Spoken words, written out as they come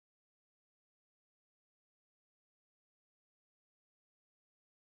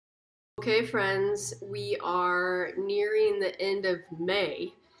Okay, friends, we are nearing the end of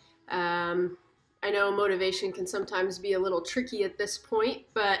May. I know motivation can sometimes be a little tricky at this point,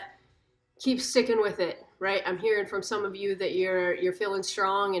 but keep sticking with it, right? I'm hearing from some of you that you're feeling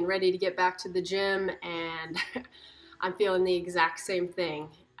strong and ready to get back to the gym, and I'm feeling the exact same thing.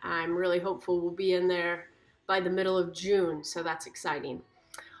 I'm really hopeful we'll be in there by the middle of June, so that's exciting.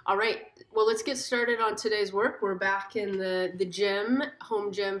 All right, well, let's get started on today's work. We're back in the gym,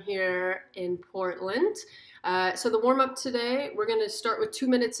 home gym here in Portland. So the warm-up today, we're gonna start with 2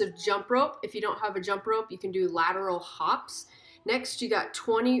 minutes of jump rope. If you don't have a jump rope, you can do lateral hops. Next, you got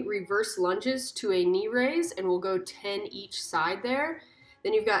 20 reverse lunges to a knee raise, and we'll go 10 each side there.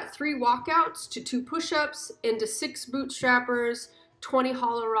 Then you've got 3 walkouts to 2 push-ups into 6 bootstrappers, 20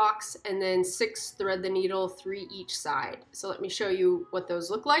 hollow rocks, and then 6 thread the needle, 3 each side. So let me show you what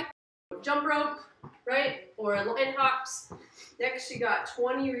those look like. Jump rope, right, or line hops. Next you got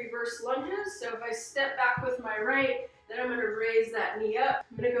 20 reverse lunges. So if I step back with my right, then I'm gonna raise that knee up.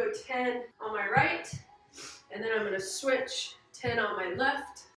 I'm gonna go 10 on my right, and then I'm gonna switch 10 on my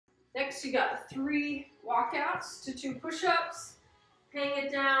left. Next you got 3 walkouts to 2 push-ups. Hang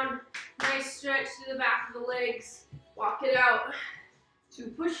it down, nice stretch to the back of the legs, walk it out. 2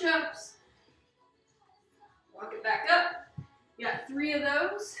 push-ups, walk it back up. You got 3 of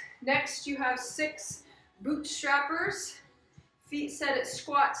those. Next you have 6 bootstrappers. Feet set at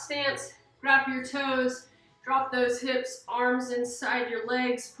squat stance. Grab your toes, drop those hips, arms inside your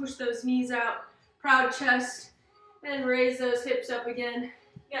legs, push those knees out, proud chest, and raise those hips up again.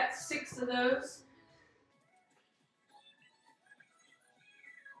 You got 6 of those.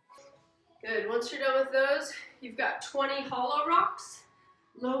 Good, once you're done with those, you've got 20 hollow rocks.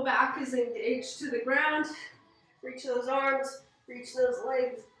 Low back is engaged to the ground. Reach those arms, reach those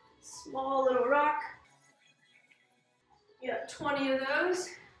legs. Small little rock. You got 20 of those.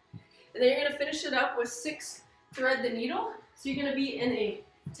 And then you're gonna finish it up with 6 thread the needle. So you're gonna be in a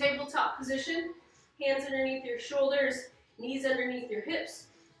tabletop position, hands underneath your shoulders, knees underneath your hips.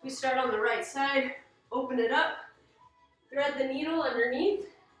 We start on the right side, open it up, thread the needle underneath,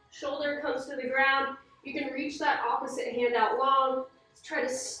 shoulder comes to the ground. You can reach that opposite hand out long. Try to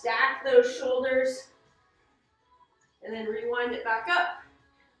stack those shoulders and then rewind it back up.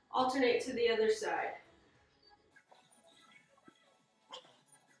 Alternate to the other side.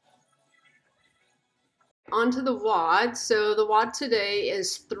 Onto the WOD. So the WOD today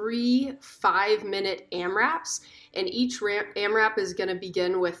is 3 5-minute AMRAPs, and each AMRAP is going to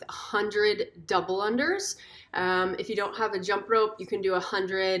begin with 100 double unders. If you don't have a jump rope, you can do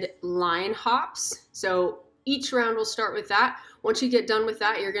 100 line hops. So each round will start with that. Once you get done with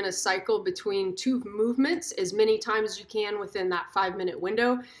that, you're going to cycle between 2 movements as many times as you can within that 5-minute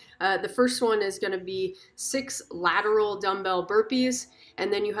window. The first one is going to be 6 lateral dumbbell burpees,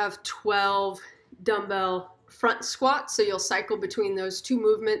 and then you have 12 dumbbell front squats. So you'll cycle between those 2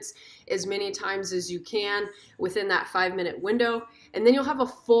 movements as many times as you can within that 5-minute window. And then you'll have a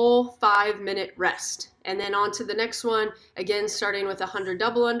full 5-minute rest. And then on to the next one, again, starting with 100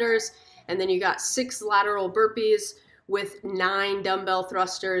 double unders. And then you got 6 lateral burpees with 9 dumbbell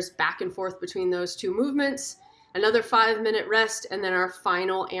thrusters back and forth between those 2 movements. Another 5-minute rest, and then our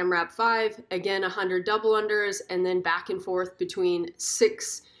final AMRAP 5, again 100 double unders, and then back and forth between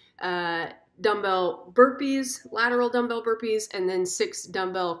 6 dumbbell burpees, lateral dumbbell burpees, and then 6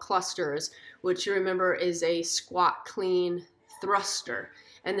 dumbbell clusters, which you remember is a squat clean thruster,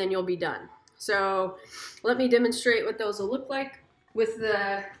 and then you'll be done. So let me demonstrate what those will look like. With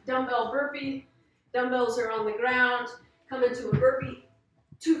the dumbbell burpee, dumbbells are on the ground, come into a burpee,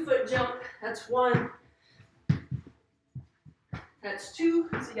 2-foot jump, that's 1, that's 2,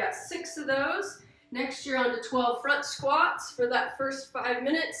 so you got 6 of those. Next you're on to 12 front squats for that first 5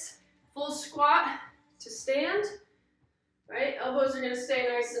 minutes, full squat to stand, right? Elbows are gonna stay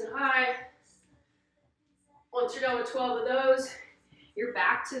nice and high. Once you're done with 12 of those, you're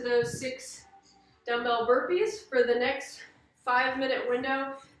back to those 6 dumbbell burpees for the next 5-minute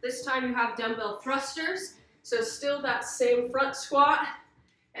window. This time you have dumbbell thrusters, so still that same front squat,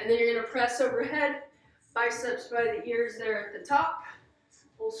 and then you're gonna press overhead, biceps by the ears there at the top,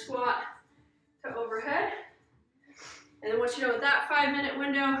 full squat to overhead. And then once you're done with that 5-minute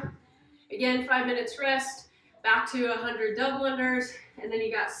window, again 5 minutes rest, back to 100 double unders, and then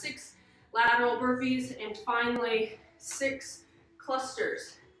you got 6 lateral burpees, and finally 6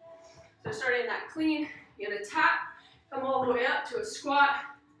 clusters. So starting that clean, you're gonna tap, come all the way up to a squat,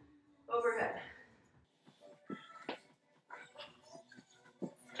 overhead.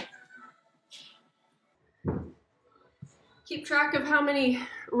 Keep track of how many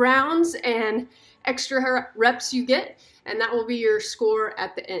rounds and extra reps you get, and that will be your score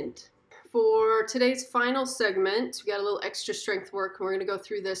at the end. for today's final segment, we got a little extra strength work. We're going to go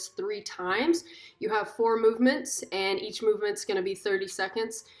through this 3 times. You have 4 movements, and each movement's going to be 30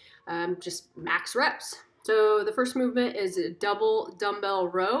 seconds, just max reps. So the first movement is a double dumbbell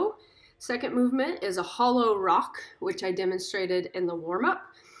row. Second movement is a hollow rock, which I demonstrated in the warm-up.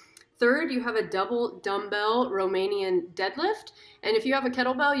 Third, you have a double dumbbell Romanian deadlift. And if you have a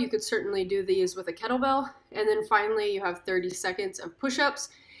kettlebell, you could certainly do these with a kettlebell. And then finally, you have 30 seconds of push-ups.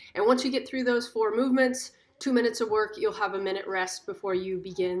 And once you get through those 4 movements, 2 minutes of work, you'll have a minute rest before you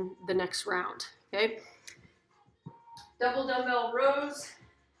begin the next round, okay? Double dumbbell rows.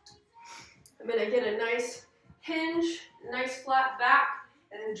 I'm gonna get a nice hinge, nice flat back,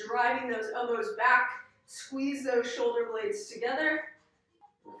 and then driving those elbows back, squeeze those shoulder blades together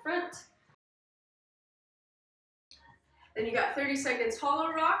in the front. Then you got 30 seconds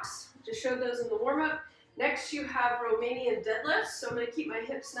hollow rocks. Just showed those in the warm-up. Next you have Romanian deadlifts. So I'm going to keep my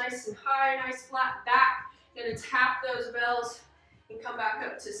hips nice and high, nice flat back. Going to tap those bells and come back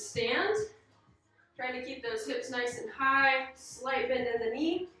up to stand. Trying to keep those hips nice and high, slight bend in the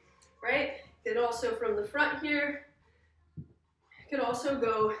knee, right? You could also from the front here, you could also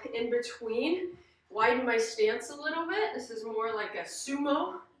go in between, widen my stance a little bit. This is more like a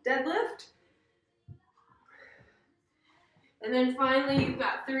sumo deadlift. And then finally, you've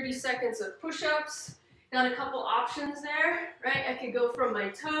got 30 seconds of push-ups. Got a couple options there, right? I could go from my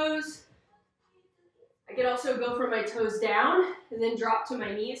toes. I could also go from my toes down and then drop to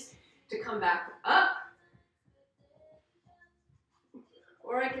my knees to come back up.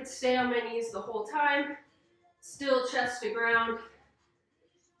 Or I could stay on my knees the whole time, still chest to ground,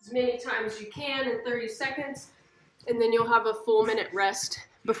 as many times as you can in 30 seconds, and then you'll have a full minute rest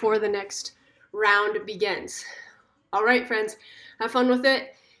before the next round begins. All right, friends, have fun with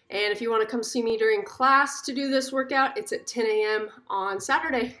it. And if you want to come see me during class to do this workout, it's at 10 a.m. on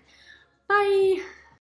Saturday. Bye.